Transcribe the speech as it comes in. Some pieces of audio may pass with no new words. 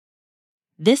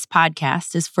This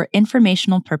podcast is for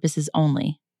informational purposes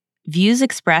only. Views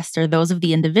expressed are those of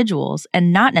the individuals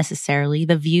and not necessarily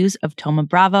the views of Thoma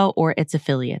Bravo or its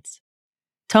affiliates.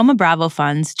 Thoma Bravo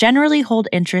funds generally hold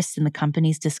interests in the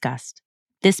companies discussed.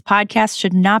 This podcast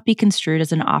should not be construed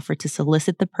as an offer to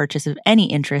solicit the purchase of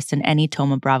any interest in any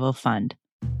Thoma Bravo fund.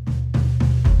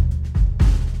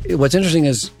 What's interesting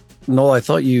is, Noel, I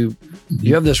thought you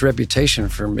have this reputation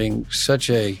for being such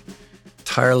a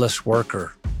tireless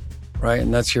worker, right?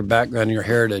 And that's your background, your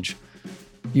heritage.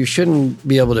 You shouldn't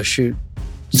be able to shoot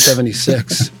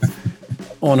 76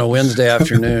 on a Wednesday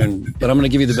afternoon. But I'm going to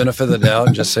give you the benefit of the doubt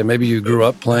and just say maybe you grew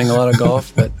up playing a lot of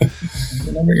golf, but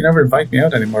you never invite me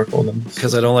out anymore, Holden.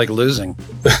 Because I don't like losing.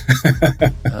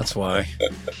 That's why.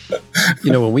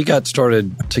 You know, when we got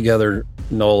started together,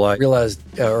 Noel, I realized,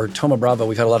 or Thoma Bravo,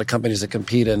 we've had a lot of companies that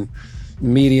compete in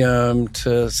medium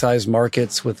to size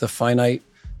markets with a finite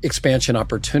expansion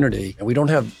opportunity. And we don't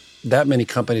have that many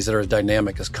companies that are as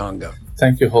dynamic as Conga.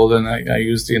 Thank you, Holden. I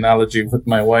use the analogy with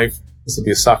my wife. This will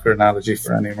be a soccer analogy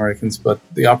for any Americans, but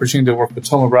the opportunity to work with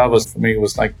Thoma Bravo for me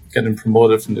was like getting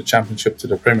promoted from the championship to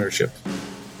the premiership.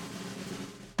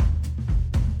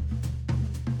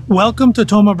 Welcome to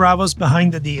Thoma Bravo's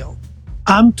Behind the Deal.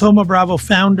 I'm Thoma Bravo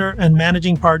founder and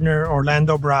managing partner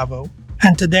Orlando Bravo,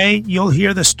 and today you'll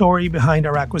hear the story behind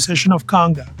our acquisition of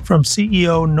Conga from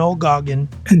CEO Noel Goggin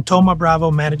and Thoma Bravo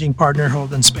managing partner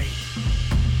Holden Spaht.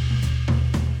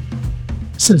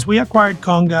 Since we acquired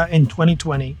Conga in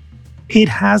 2020, it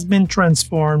has been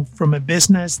transformed from a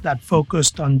business that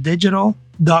focused on digital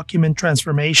document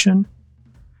transformation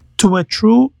to a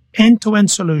true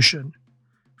end-to-end solution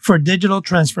for digital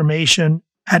transformation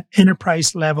at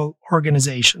enterprise-level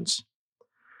organizations.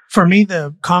 For me,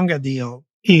 the Conga deal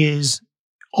is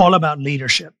all about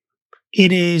leadership.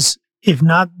 It is, if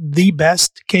not the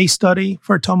best case study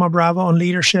for Thoma Bravo on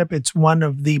leadership, it's one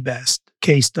of the best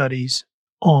case studies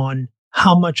on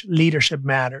how much leadership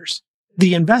matters.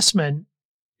 The investment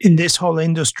in this whole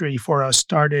industry for us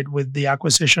started with the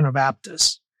acquisition of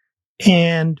Aptus.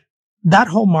 And that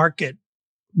whole market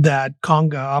that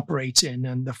Conga operates in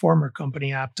and the former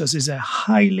company Aptus is a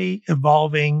highly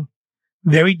evolving,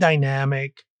 very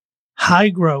dynamic, high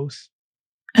growth,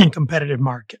 and competitive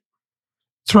market.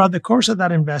 Throughout the course of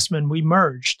that investment, we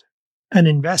merged and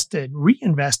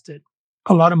reinvested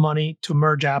a lot of money to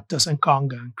merge Aptus and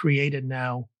Conga and created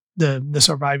now the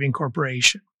surviving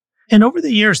corporation. And over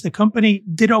the years, the company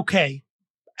did okay.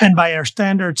 And by our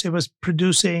standards, it was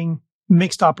producing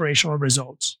mixed operational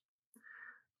results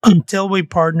until we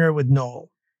partnered with Noel.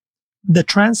 The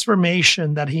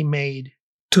transformation that he made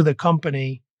to the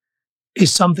company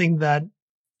is something that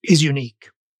is unique.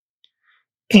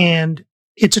 And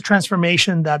it's a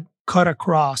transformation that cut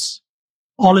across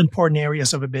all important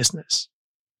areas of a business.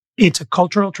 It's a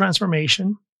cultural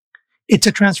transformation. It's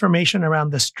a transformation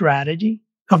around the strategy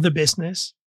of the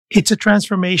business. It's a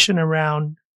transformation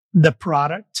around the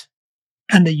product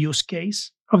and the use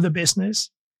case of the business,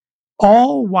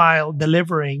 all while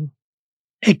delivering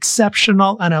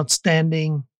exceptional and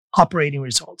outstanding operating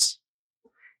results.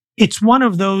 It's one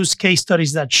of those case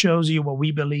studies that shows you what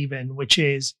we believe in, which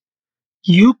is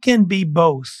you can be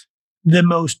both the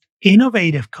most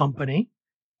innovative company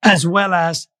as well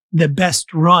as the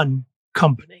best run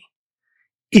company.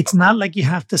 It's not like you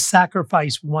have to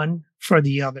sacrifice one for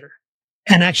the other.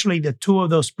 And actually, the two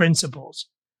of those principles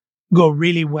go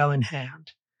really well in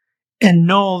hand. And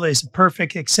Noel is a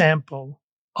perfect example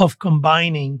of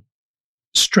combining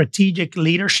strategic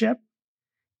leadership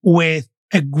with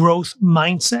a growth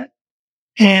mindset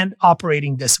and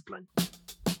operating discipline.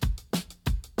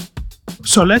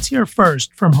 So let's hear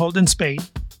first from Holden Spaht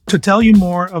to tell you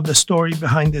more of the story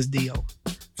behind this deal,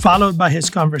 followed by his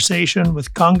conversation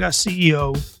with Conga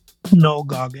CEO Noel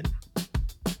Goggin.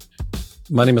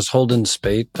 My name is Holden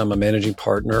Spaht. I'm a managing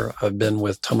partner. I've been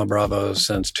with Thoma Bravo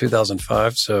since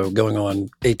 2005, so going on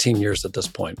 18 years at this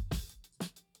point.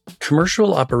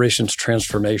 Commercial operations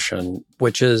transformation,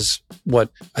 which is what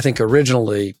I think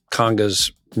originally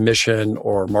Conga's mission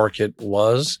or market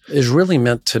was, is really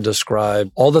meant to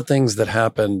describe all the things that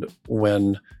happened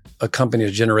when a company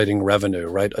is generating revenue,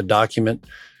 right? A document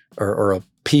or a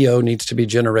PO needs to be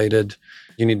generated.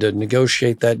 You need to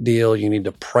negotiate that deal. You need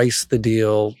to price the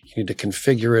deal. You need to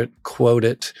configure it, quote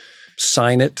it,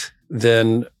 sign it.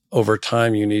 Then over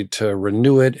time, you need to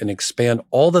renew it and expand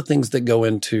all the things that go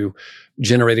into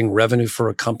generating revenue for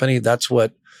a company. That's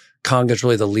what Conga is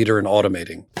really the leader in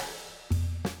automating.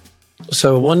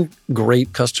 So one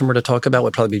great customer to talk about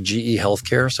would probably be GE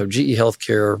Healthcare. So GE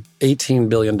Healthcare, $18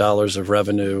 billion of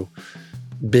revenue,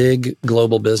 big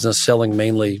global business selling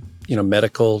mainly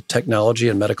medical technology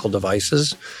and medical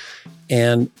devices.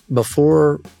 And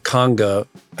before Conga,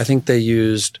 I think they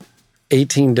used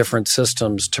 18 different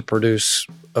systems to produce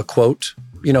a quote.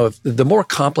 If the more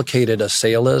complicated a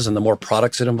sale is and the more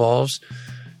products it involves,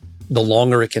 the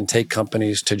longer it can take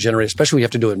companies to generate, especially when you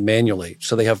have to do it manually.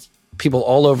 So they have people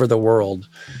all over the world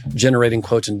generating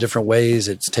quotes in different ways.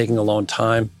 It's taking a long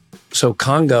time. So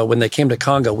Conga, when they came to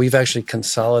Conga, we've actually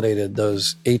consolidated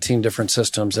those 18 different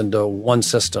systems into one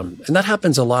system. And that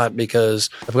happens a lot because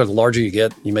the larger you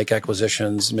get, you make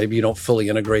acquisitions, maybe you don't fully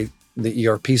integrate the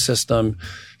ERP system.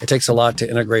 It takes a lot to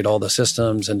integrate all the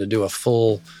systems, and to do a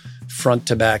full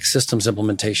front-to-back systems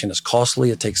implementation is costly.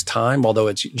 It takes time, although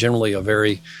it's generally a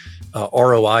very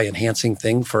ROI-enhancing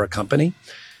thing for a company.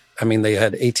 I mean, they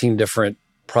had 18 different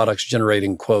products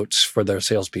generating quotes for their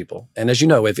salespeople. And as you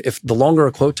know, if the longer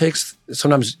a quote takes,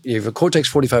 sometimes if a quote takes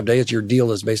 45 days, your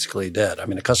deal is basically dead. I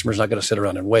mean, a customer's not going to sit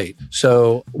around and wait.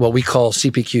 So what we call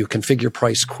CPQ, Configure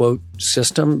Price Quote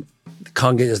System,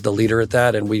 Conga is the leader at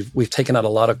that. And we've taken out a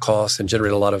lot of costs and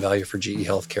generated a lot of value for GE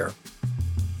Healthcare.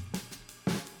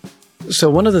 So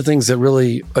one of the things that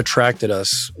really attracted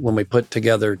us when we put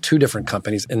together two different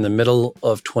companies in the middle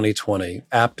of 2020,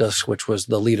 Aptus, which was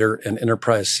the leader in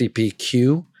enterprise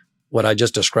CPQ, what I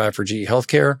just described for GE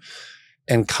Healthcare,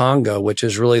 and Conga, which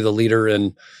is really the leader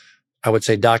in, I would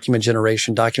say, document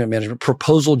generation, document management,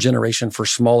 proposal generation for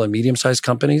small and medium-sized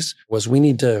companies, was we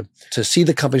need to see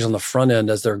the companies on the front end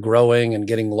as they're growing and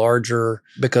getting larger,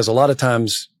 because a lot of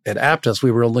times at Aptus,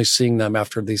 we were only seeing them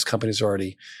after these companies are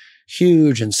already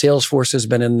huge and Salesforce has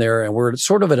been in there, and we're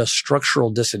sort of at a structural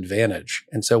disadvantage.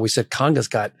 And so we said Conga's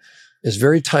is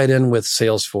very tied in with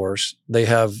Salesforce. They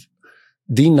have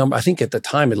I think at the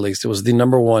time at least, it was the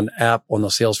number one app on the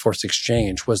Salesforce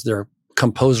Exchange was their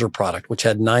Composer product, which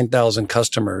had 9,000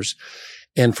 customers.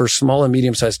 And for small and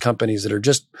medium-sized companies that are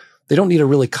they don't need a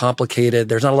really complicated,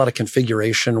 there's not a lot of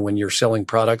configuration when you're selling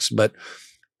products, but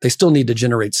they still need to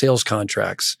generate sales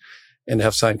contracts and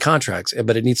have signed contracts,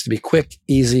 but it needs to be quick,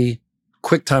 easy,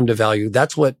 quick time to value.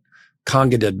 That's what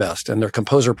Conga did best, and their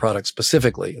Composer product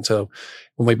specifically. And so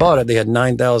when we bought it, they had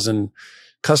 9,000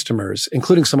 customers,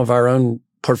 including some of our own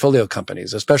portfolio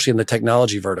companies, especially in the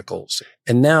technology verticals.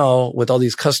 And now with all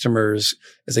these customers,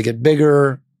 as they get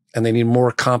bigger and they need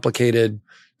more complicated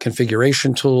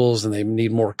configuration tools and they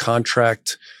need more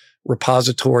contract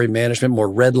repository management, more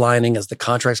redlining, as the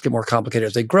contracts get more complicated,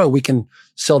 as they grow, we can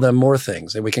sell them more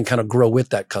things and we can kind of grow with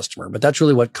that customer. But that's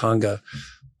really what Conga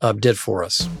did for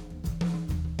us.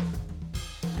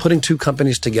 Putting two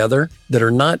companies together that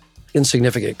are not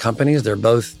insignificant companies, they're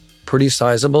both pretty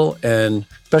sizable, and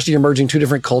especially emerging two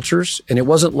different cultures. And it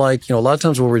wasn't like, a lot of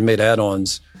times where we made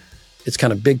add-ons, it's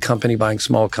kind of big company buying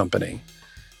small company.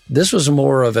 This was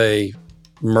more of a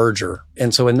merger.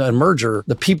 And so in a merger,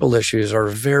 the people issues are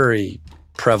very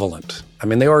prevalent. I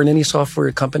mean, they are in any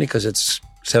software company because it's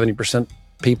 70%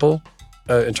 people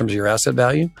in terms of your asset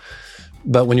value.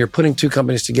 But when you're putting two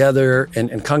companies together, and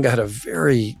Conga had a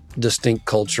very distinct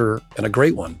culture and a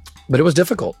great one, but it was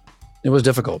difficult. It was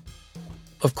difficult.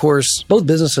 Of course, both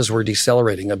businesses were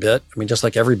decelerating a bit. I mean, just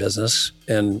like every business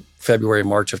in February,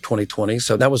 March of 2020.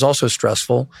 So that was also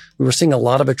stressful. We were seeing a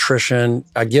lot of attrition.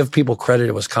 I give people credit.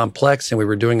 It was complex and we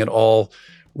were doing it all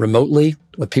remotely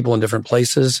with people in different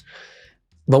places,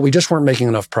 but we just weren't making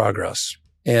enough progress.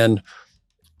 And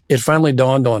it finally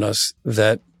dawned on us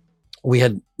that we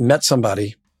had met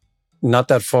somebody not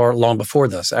that long before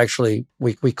this. Actually,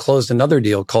 we closed another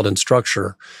deal called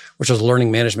Instructure, which was a learning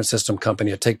management system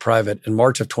company to take private in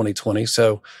March of 2020.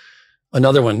 So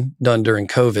another one done during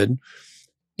COVID.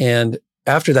 And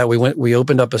after that, we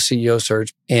opened up a CEO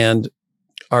search, and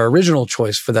our original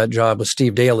choice for that job was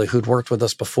Steve Daly, who'd worked with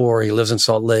us before. He lives in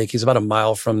Salt Lake. He's about a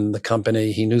mile from the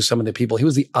company. He knew some of the people. He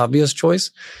was the obvious choice.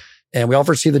 And we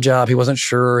offered Steve the job. He wasn't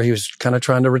sure. He was kind of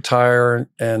trying to retire.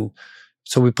 And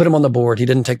so we put him on the board. He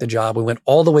didn't take the job. We went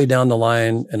all the way down the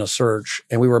line in a search,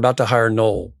 and we were about to hire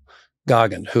Noel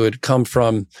Goggin, who had come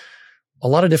from a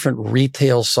lot of different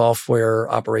retail software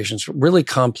operations, really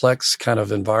complex kind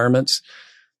of environments.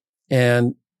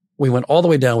 And we went all the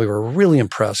way down. We were really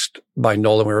impressed by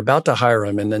Noel, and we were about to hire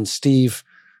him. And then Steve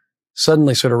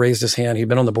suddenly sort of raised his hand. He'd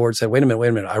been on the board, said, wait a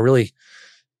minute. I really,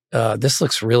 this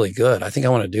looks really good. I think I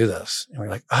want to do this. And we're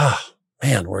like,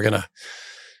 man, what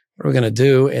are we going to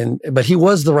do? But he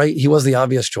was the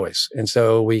obvious choice. And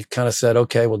so we kind of said,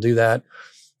 okay, we'll do that.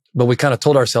 But we kind of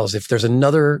told ourselves, if there's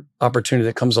another opportunity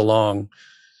that comes along,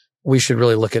 we should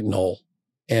really look at Noel.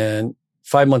 And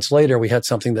 5 months later, we had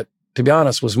something that, to be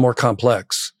honest, was more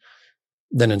complex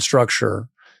than Instructure.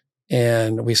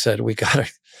 And we said, we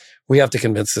have to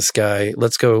convince this guy.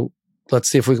 Let's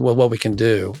see what we can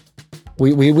do.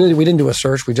 We didn't do a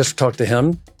search. We just talked to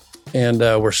him. And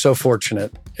we're so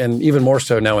fortunate, and even more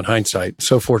so now in hindsight,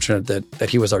 so fortunate that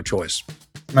he was our choice.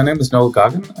 My name is Noel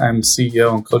Goggin. I'm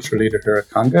CEO and culture leader here at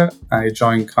Conga. I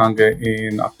joined Conga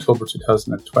in October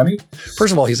 2020.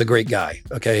 First of all, he's a great guy.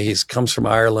 Okay, he comes from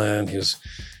Ireland.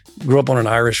 Grew up on an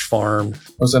Irish farm.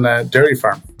 I was on a dairy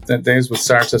farm. The days would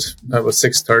start at about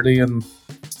 6:30 and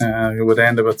it would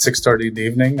end about 6:30 in the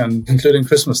evening, and including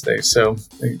Christmas Day. So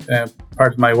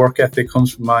part of my work ethic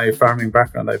comes from my farming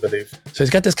background, I believe. So he's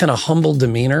got this kind of humble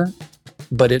demeanor,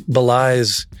 but it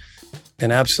belies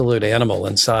an absolute animal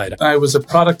inside. I was a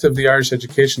product of the Irish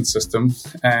education system,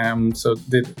 so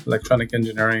did electronic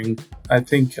engineering. I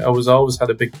think I always had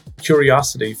a big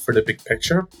curiosity for the big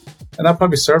picture, and that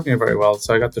probably served me very well.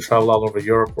 So I got to travel all over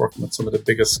Europe, working with some of the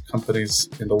biggest companies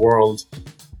in the world.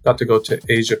 Got to go to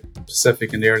Asia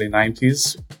Pacific in the early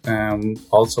 90s,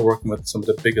 also working with some of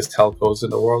the biggest telcos in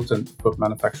the world and equipment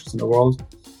manufacturers in the world.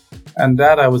 And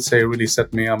that, I would say, really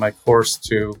set me on my course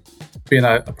to being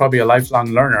probably a lifelong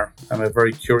learner. I'm a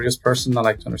very curious person. I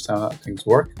like to understand how things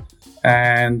work.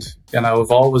 And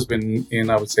I've always been in,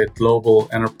 I would say, global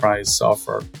enterprise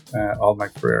software all my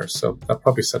career. So that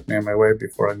probably set me on my way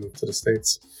before I moved to the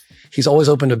States. He's always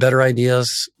open to better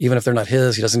ideas, even if they're not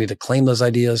his. He doesn't need to claim those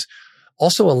ideas.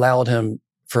 Also allowed him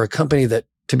for a company that,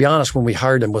 to be honest, when we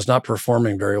hired him, was not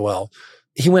performing very well.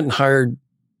 He went and hired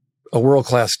a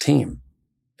world-class team.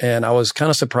 And I was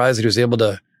kind of surprised that he was able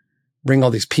to bring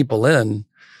all these people in,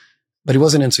 but he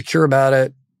wasn't insecure about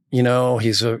it.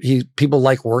 People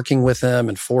like working with him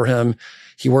and for him.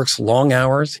 He works long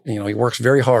hours. He works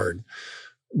very hard.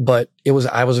 But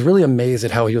I was really amazed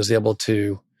at how he was able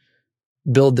to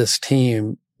build this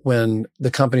team when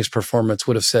the company's performance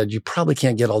would have said, you probably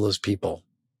can't get all those people.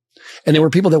 And there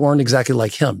were people that weren't exactly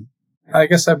like him. I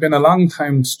guess I've been a long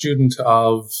time student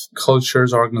of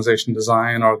cultures, organization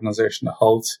design, organization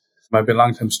health. I've been a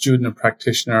long time student and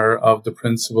practitioner of the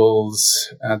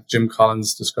principles that Jim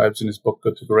Collins describes in his book,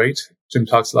 Good to Great. Jim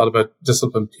talks a lot about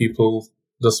disciplined people,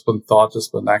 disciplined thought,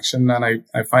 disciplined action. And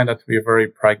I find that to be a very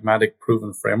pragmatic,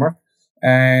 proven framework.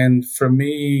 And for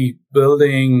me,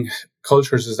 building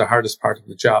cultures is the hardest part of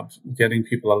the job. Getting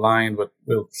people aligned with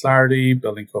clarity,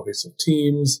 building cohesive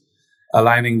teams,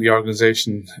 aligning the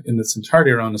organization in its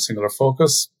entirety around a singular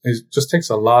focus. It just takes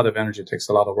a lot of energy, it takes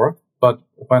a lot of work. But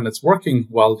when it's working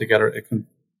well together, it can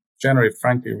generate,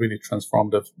 frankly, really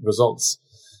transformative results.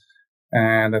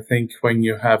 And I think when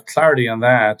you have clarity on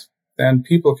that, then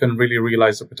people can really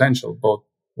realize the potential, both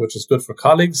which is good for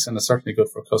colleagues and is certainly good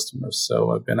for customers.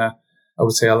 So I've been I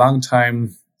would say, a long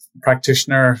time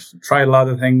practitioner, tried a lot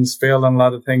of things, failed on a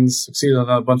lot of things, succeeded on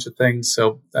a bunch of things.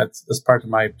 So that's part of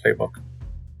my playbook.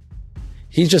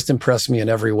 He's just impressed me in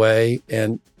every way.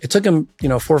 And it took him,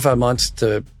 4 or 5 months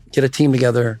to get a team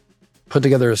together, put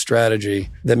together a strategy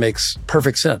that makes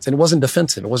perfect sense. And it wasn't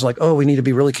defensive. It wasn't like, oh, we need to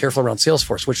be really careful around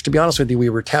Salesforce, which, to be honest with you, we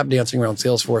were tap dancing around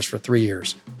Salesforce for 3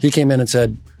 years. He came in and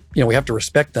said, we have to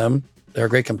respect them. They're a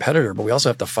great competitor, but we also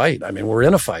have to fight. I mean, we're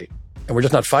in a fight and we're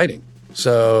just not fighting.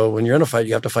 So when you're in a fight,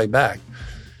 you have to fight back.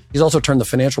 He's also turned the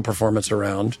financial performance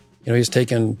around. He's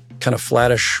taken kind of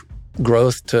flattish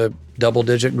growth to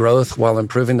double-digit growth while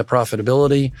improving the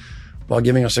profitability, while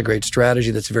giving us a great strategy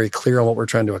that's very clear on what we're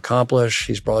trying to accomplish.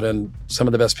 He's brought in some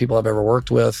of the best people I've ever worked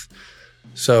with.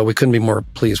 So we couldn't be more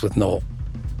pleased with Noel.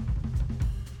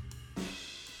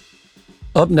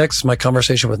 Up next, my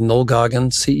conversation with Noel Goggin,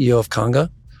 CEO of Conga.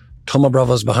 Thoma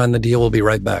Bravo's Behind the Deal. We'll be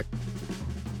right back.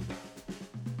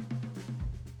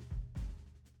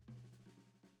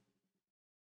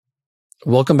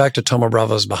 Welcome back to Thoma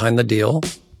Bravo's Behind the Deal.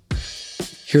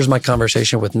 Here's my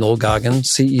conversation with Noel Goggin,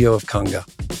 CEO of Conga.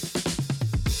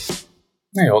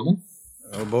 Hey, Holden.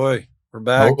 Oh, boy. We're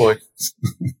back. Oh, boy.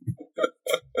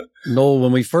 Noel,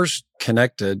 when we first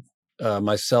connected,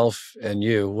 myself and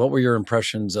you, what were your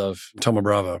impressions of Thoma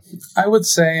Bravo? I would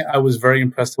say I was very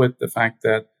impressed with the fact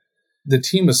that the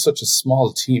team is such a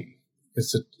small team.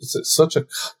 It's such a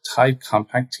tight,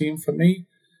 compact team for me.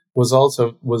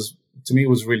 To me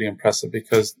was really impressive,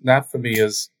 because that for me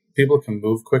is people can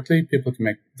move quickly, people can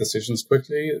make decisions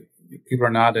quickly, people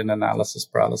are not in analysis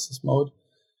paralysis mode.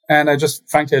 And I just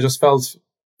felt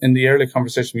in the early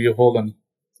conversation with you, Holden,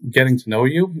 getting to know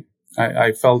you,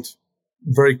 I felt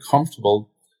very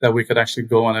comfortable that we could actually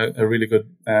go on a really good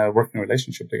working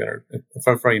relationship together. It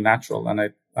felt very natural,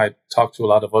 and I talked to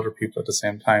a lot of other people at the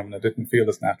same time, and it didn't feel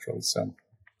as natural. So,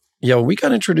 yeah, when we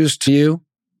got introduced to you,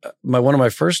 one of my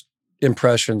first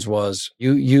impressions was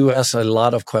you asked a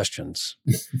lot of questions.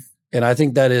 And I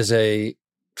think that is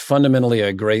fundamentally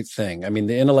a great thing. I mean,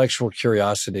 the intellectual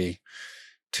curiosity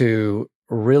to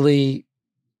really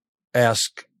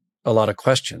ask a lot of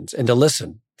questions and to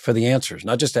listen for the answers,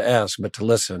 not just to ask, but to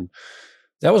listen.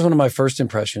 That was one of my first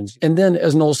impressions. And then,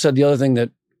 as Noel said, the other thing that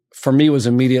for me was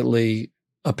immediately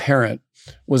apparent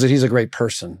was that he's a great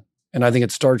person. And I think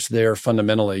it starts there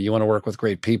fundamentally. You want to work with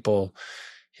great people.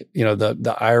 You know,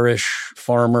 the Irish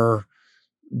farmer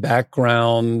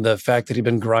background, the fact that he'd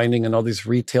been grinding in all these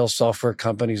retail software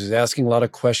companies, he was asking a lot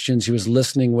of questions. He was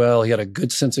listening well. He had a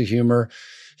good sense of humor.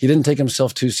 He didn't take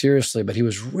himself too seriously, but he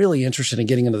was really interested in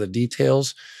getting into the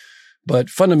details. But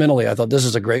fundamentally, I thought this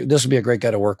would be a great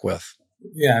guy to work with.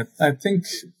 Yeah, I think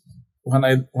when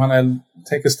I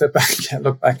take a step back and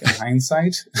look back in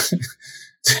hindsight,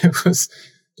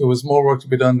 there was more work to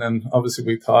be done than obviously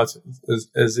we thought,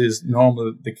 as is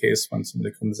normal the case when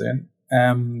somebody comes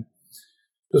in.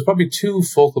 There's probably two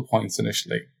focal points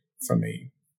initially for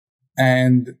me.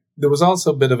 And there was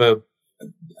also a bit of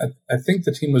I think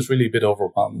the team was really a bit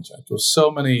overwhelmed. There was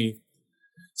so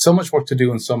much work to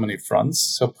do on so many fronts.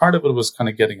 So part of it was kind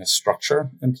of getting a structure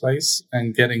in place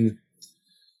and getting,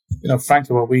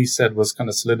 frankly, what we said was kind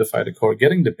of solidify the core,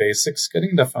 getting the basics,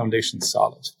 getting the foundation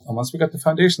solid. And once we got the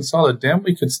foundation solid, then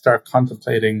we could start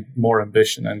contemplating more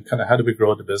ambition and kind of how do we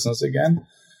grow the business again.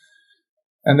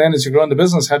 And then as you grow in the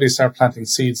business, how do you start planting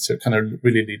seeds to kind of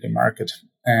really lead the market?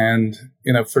 And,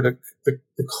 for the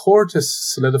core to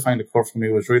solidifying the core for me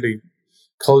was really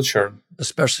culture.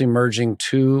 Especially merging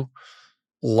two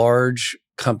large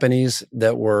companies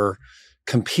that were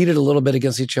competed a little bit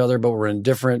against each other, but were in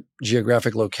different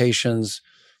geographic locations.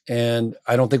 And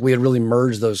I don't think we had really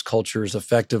merged those cultures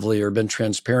effectively or been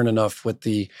transparent enough with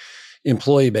the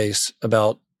employee base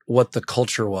about what the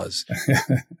culture was.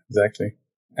 Exactly.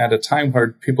 At a time where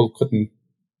people couldn't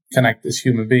connect as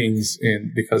human beings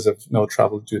because of no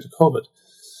travel due to COVID.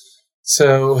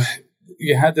 So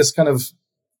you had this kind of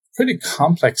pretty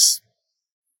complex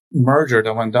merger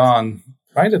that went on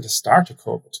right at the start of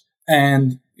COVID.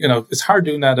 And, it's hard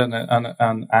doing that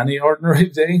on any ordinary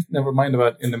day, never mind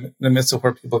about in the midst of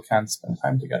where people can't spend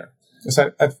time together.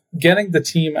 So getting the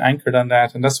team anchored on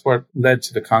that, and that's what led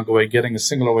to the Conga way, getting a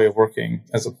singular way of working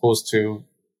as opposed to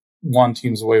one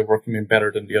team's way of working being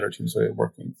better than the other team's way of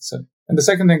working. So, and the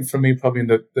second thing for me, probably in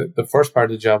the first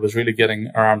part of the job, was really getting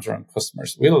our arms around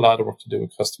customers. We had a lot of work to do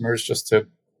with customers just to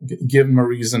give them a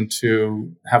reason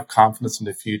to have confidence in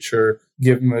the future,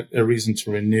 give them a reason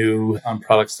to renew on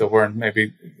products that weren't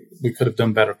maybe we could have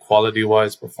done better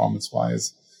quality-wise,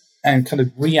 performance-wise, and kind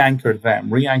of re-anchor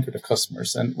the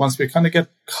customers. And once we kind of get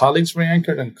colleagues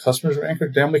re-anchored and customers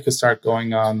re-anchored, then we could start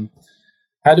going on,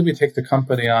 how do we take the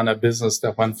company on a business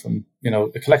that went from,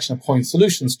 a collection of point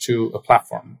solutions to a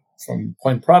platform, from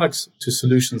point products to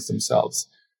solutions themselves?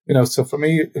 So for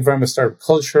me, it very much started with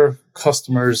culture,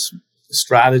 customers,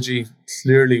 strategy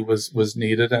clearly was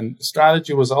needed. And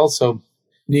strategy was also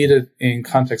needed in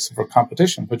context of our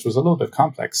competition, which was a little bit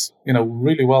complex.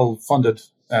 Really well-funded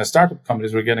startup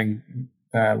companies were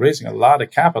raising a lot of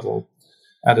capital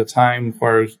at a time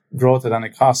where growth at any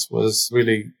cost was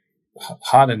really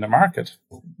hot in the market.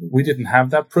 We didn't have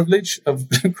that privilege of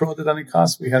growth at any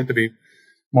cost. We had to be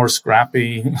more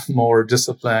scrappy, more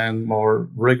disciplined, more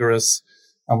rigorous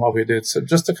on what we did. So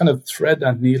just to kind of thread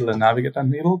that needle and navigate that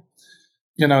needle,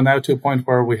 now to a point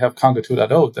where we have Conga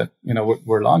 2.0 that,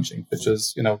 we're launching, which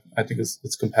is, I think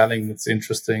it's compelling, it's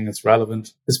interesting, it's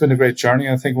relevant. It's been a great journey.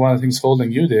 I think one of the things,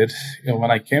 Holden, you did,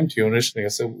 when I came to you initially, I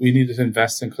said we needed to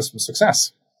invest in customer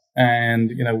success.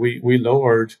 And, we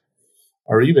lowered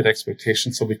our EBIT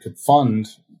expectations so we could fund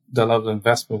the level of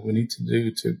investment we need to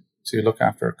do to look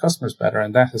after our customers better.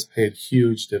 And that has paid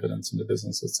huge dividends in the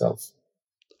business itself.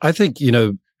 I think,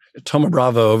 Thoma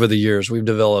Bravo, over the years, we've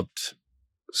developed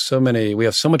we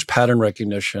have so much pattern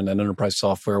recognition in enterprise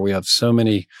software. We have so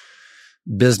many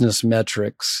business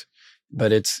metrics,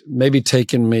 but it's maybe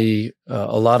taken me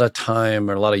a lot of time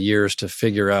or a lot of years to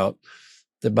figure out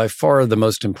that by far the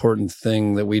most important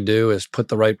thing that we do is put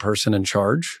the right person in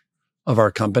charge of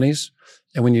our companies.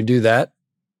 And when you do that,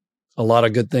 a lot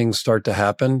of good things start to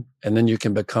happen. And then you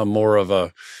can become more of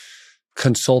a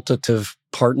consultative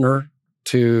partner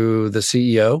to the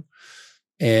CEO.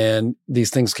 And these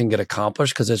things can get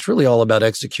accomplished because it's really all about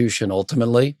execution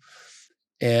ultimately.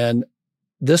 And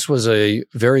this was a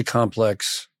very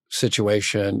complex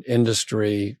situation,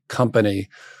 industry, company,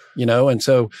 and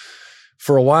so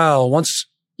for a while, once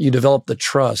you develop the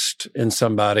trust in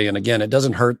somebody, and again, it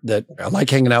doesn't hurt that I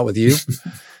like hanging out with you.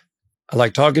 I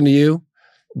like talking to you,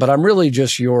 but I'm really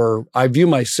just I view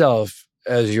myself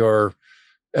as your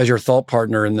thought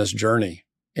partner in this journey.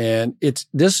 And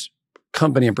this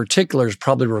company in particular has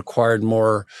probably required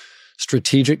more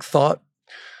strategic thought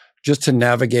just to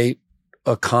navigate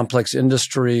a complex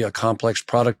industry, a complex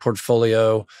product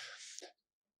portfolio.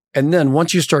 And then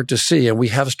once you start to see, and we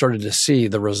have started to see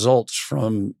the results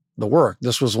from the work,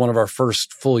 this was one of our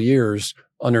first full years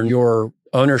under your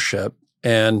ownership,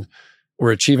 and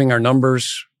we're achieving our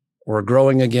numbers. We're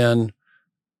growing again.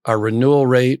 Our renewal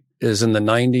rate is in the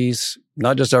 90s,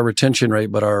 not just our retention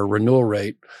rate, but our renewal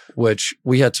rate, which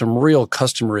we had some real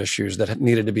customer issues that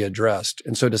needed to be addressed.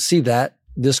 And so to see that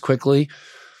this quickly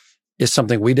is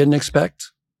something we didn't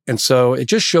expect. And so it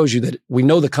just shows you that we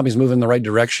know the company's moving in the right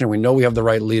direction. We know we have the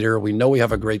right leader. We know we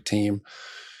have a great team.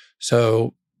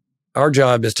 So our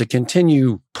job is to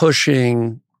continue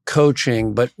pushing,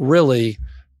 coaching, but really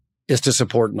is to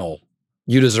support Noel.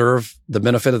 You deserve the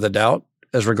benefit of the doubt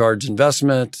as regards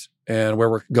investment and where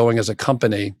we're going as a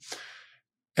company.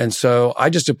 And so I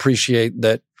just appreciate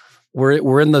that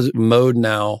we're in the mode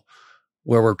now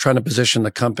where we're trying to position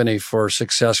the company for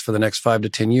success for the next 5 to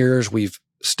 10 years. We've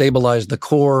stabilized the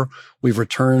core. We've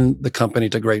returned the company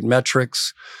to great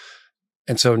metrics.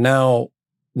 And so now,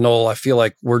 Noel, I feel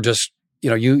like we're just,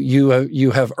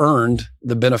 you have earned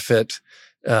the benefit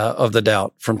of the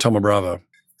doubt from Thoma Bravo.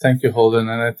 Thank you, Holden.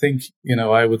 And I think,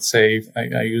 I would say,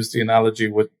 I use the analogy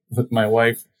with my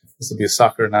wife. This would be a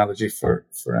soccer analogy for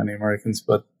any Americans,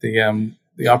 but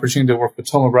the opportunity to work with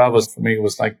Thoma Bravo for me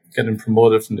was like getting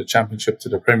promoted from the championship to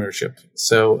the premiership.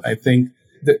 So I think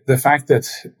the fact that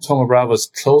Thoma Bravo is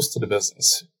close to the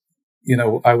business,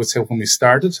 I would say when we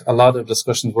started, a lot of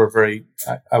discussions were very,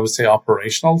 I would say,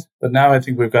 operational. But now I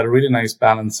think we've got a really nice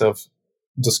balance of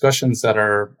discussions that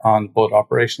are on both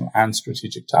operational and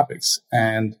strategic topics.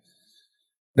 And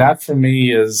that for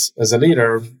me is, as a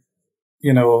leader,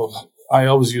 I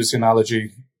always use the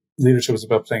analogy, leadership is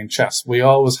about playing chess. We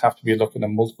always have to be looking at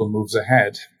multiple moves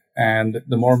ahead. And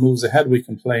the more moves ahead we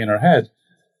can play in our head,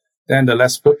 then the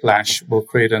less whiplash we'll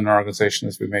create in our organization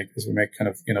as we make kind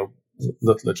of,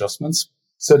 little adjustments.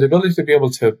 So the ability to be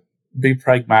able to be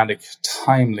pragmatic,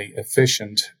 timely,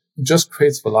 efficient, just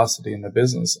creates velocity in the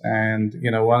business. And,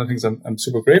 one of the things I'm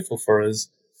super grateful for is,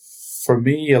 for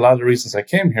me, a lot of the reasons I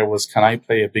came here was, can I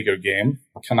play a bigger game?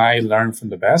 Can I learn from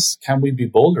the best? Can we be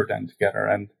bolder then together?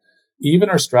 And even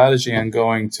our strategy on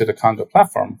going to the Conga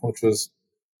platform, which was,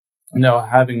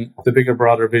 having the bigger,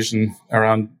 broader vision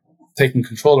around taking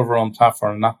control of our own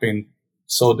platform and not being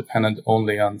so dependent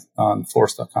only on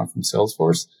Force.com from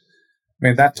Salesforce. I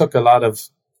mean, that took a lot of,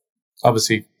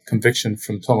 obviously, conviction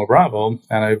from Thoma Bravo,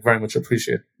 and I very much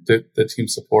appreciate the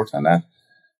team's support on that.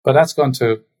 But that's going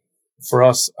to, for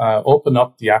us, open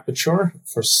up the aperture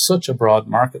for such a broad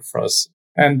market for us.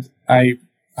 And I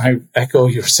echo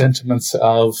your sentiments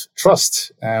of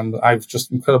trust. I've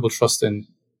just incredible trust in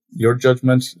your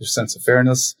judgment, your sense of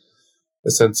fairness,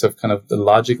 a sense of kind of the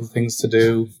logical things to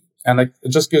do. And it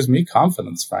just gives me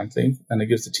confidence, frankly, and it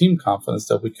gives the team confidence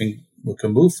that we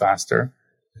can move faster,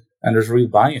 and there's real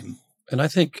buy-in. And I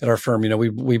think at our firm,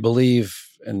 we believe,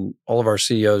 and all of our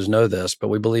CEOs know this, but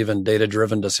we believe in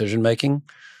data-driven decision-making.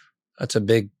 That's a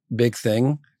big, big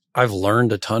thing. I've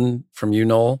learned a ton from you,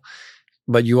 Noel,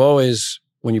 but you always,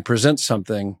 when you present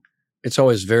something, it's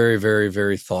always very, very,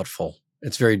 very thoughtful.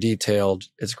 It's very detailed.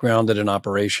 It's grounded in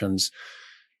operations.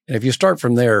 And if you start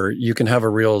from there, you can have a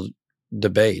real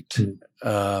debate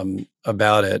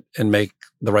about it and make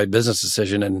the right business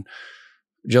decision. And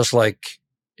just like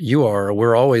you are,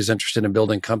 we're always interested in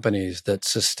building companies that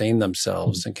sustain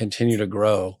themselves and continue to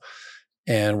grow.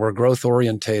 And we're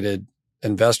growth-orientated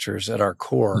investors at our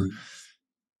core.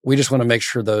 We just want to make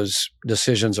sure those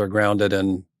decisions are grounded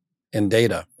in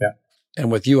data. Yeah.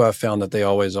 And with you, I've found that they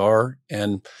always are.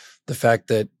 And the fact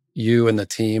that you and the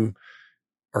team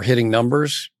are hitting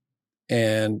numbers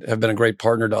and have been a great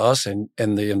partner to us, and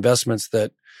the investments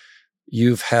that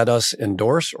you've had us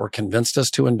endorse or convinced us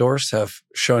to endorse have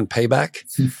shown payback,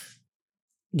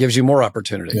 gives you more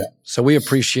opportunity. Yeah. So we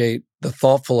appreciate the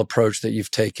thoughtful approach that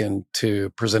you've taken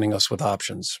to presenting us with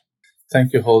options.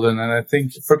 Thank you, Holden. And I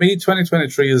think for me,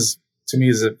 2023 is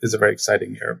a very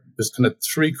exciting year. There's kind of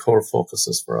 3 core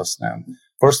focuses for us now.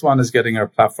 First one is getting our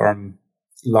platform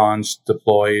launched,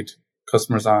 deployed,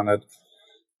 customers on it,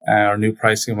 our new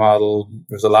pricing model.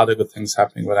 There's a lot of good things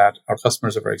happening with that. Our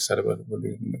customers are very excited about it. We're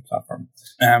using the platform.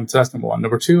 So that's number one.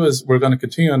 Number 2 is we're going to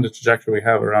continue on the trajectory we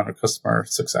have around our customer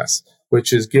success,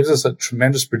 which gives us a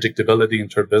tremendous predictability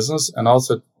into our business, and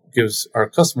also gives our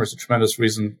customers a tremendous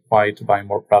reason why to buy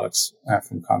more products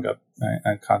from Conga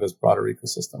and Conga's broader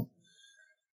ecosystem.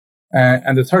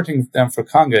 And the third thing then for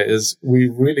Conga is we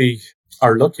really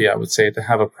are lucky, I would say, to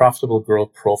have a profitable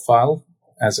growth profile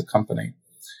as a company.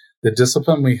 The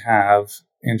discipline we have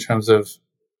in terms of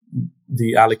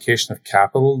the allocation of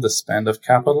capital, the spend of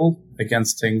capital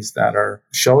against things that are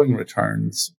showing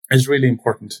returns is really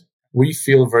important. We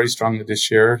feel very strongly this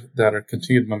year that our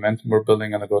continued momentum we're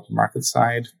building on the go-to-market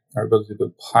side, our ability to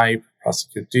build pipe,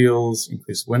 prosecute deals,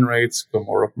 increase win rates, go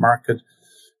more up-market,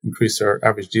 increase our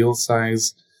average deal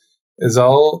size, is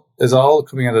all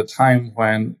coming at a time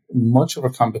when much of our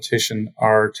competition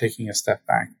are taking a step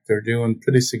back. They're doing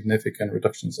pretty significant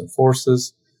reductions in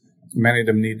forces. Many of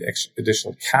them need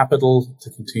additional capital to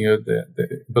continue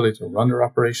the ability to run their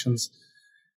operations.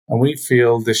 And we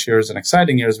feel this year is an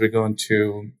exciting year as we go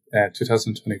into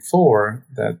 2024,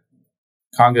 that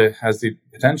Conga has the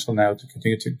potential now to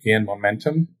continue to gain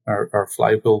momentum. Our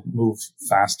flywheel move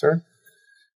faster.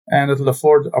 And it'll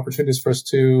afford opportunities for us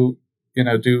to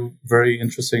do very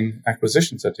interesting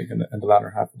acquisitions, I think, in the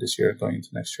latter half of this year, going into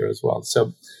next year as well.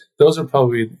 So those are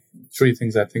probably three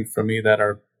things I think for me that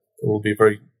will be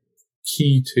very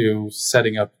key to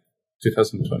setting up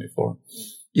 2024.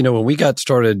 When we got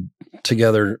started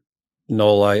together,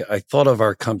 Noel, I thought of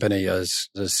our company as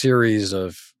a series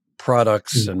of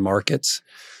products and markets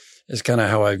is kind of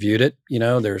how I viewed it.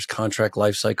 There's contract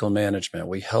lifecycle management.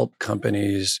 We help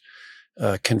companies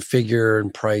configure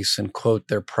and price and quote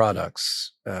their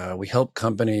products. We help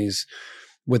companies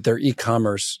with their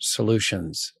e-commerce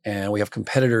solutions, and we have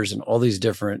competitors in all these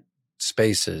different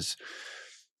spaces.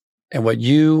 And what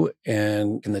you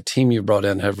and the team you brought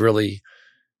in have really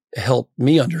helped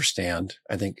me understand,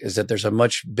 I think, is that there's a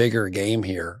much bigger game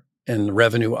here in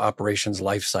revenue operations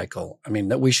lifecycle. I mean,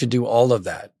 that we should do all of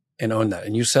that and own that.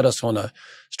 And you set us on a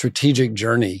strategic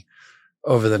journey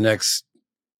over the next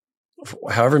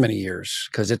however many years,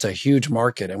 because it's a huge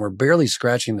market and we're barely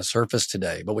scratching the surface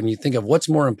today. But when you think of what's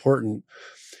more important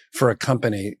for a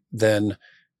company than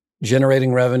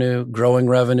generating revenue, growing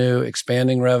revenue,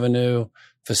 expanding revenue,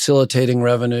 facilitating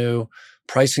revenue,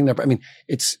 pricing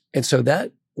and so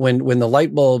that when the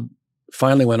light bulb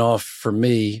finally went off for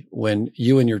me, when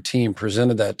you and your team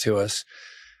presented that to us,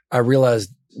 I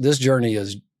realized this journey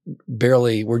is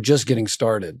we're just getting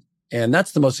started. And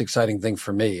that's the most exciting thing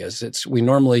for me is we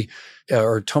normally,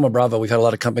 or Thoma Bravo, we've had a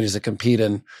lot of companies that compete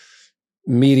in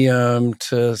medium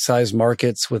to size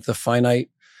markets with a finite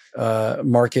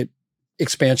market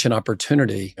expansion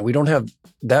opportunity. And we don't have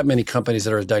that many companies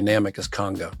that are as dynamic as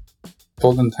Conga.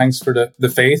 Holden, thanks for the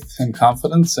faith and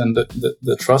confidence and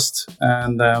the trust.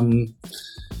 And I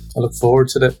look forward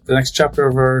to the next chapter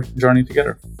of our journey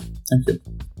together. Thank you.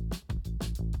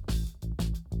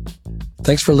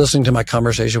 Thanks for listening to my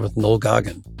conversation with Noel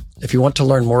Goggin. If you want to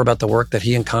learn more about the work that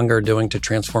he and Conga are doing to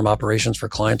transform operations for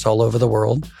clients all over the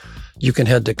world, you can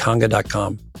head to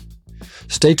conga.com.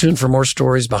 Stay tuned for more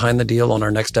stories behind the deal on our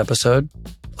next episode.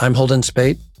 I'm Holden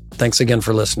Spaht. Thanks again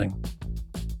for listening.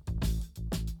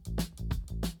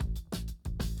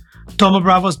 Thoma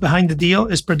Bravo's Behind the Deal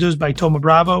is produced by Thoma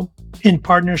Bravo in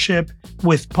partnership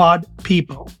with Pod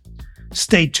People.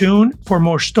 Stay tuned for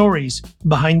more stories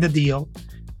behind the deal.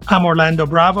 I'm Orlando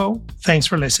Bravo. Thanks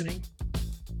for listening.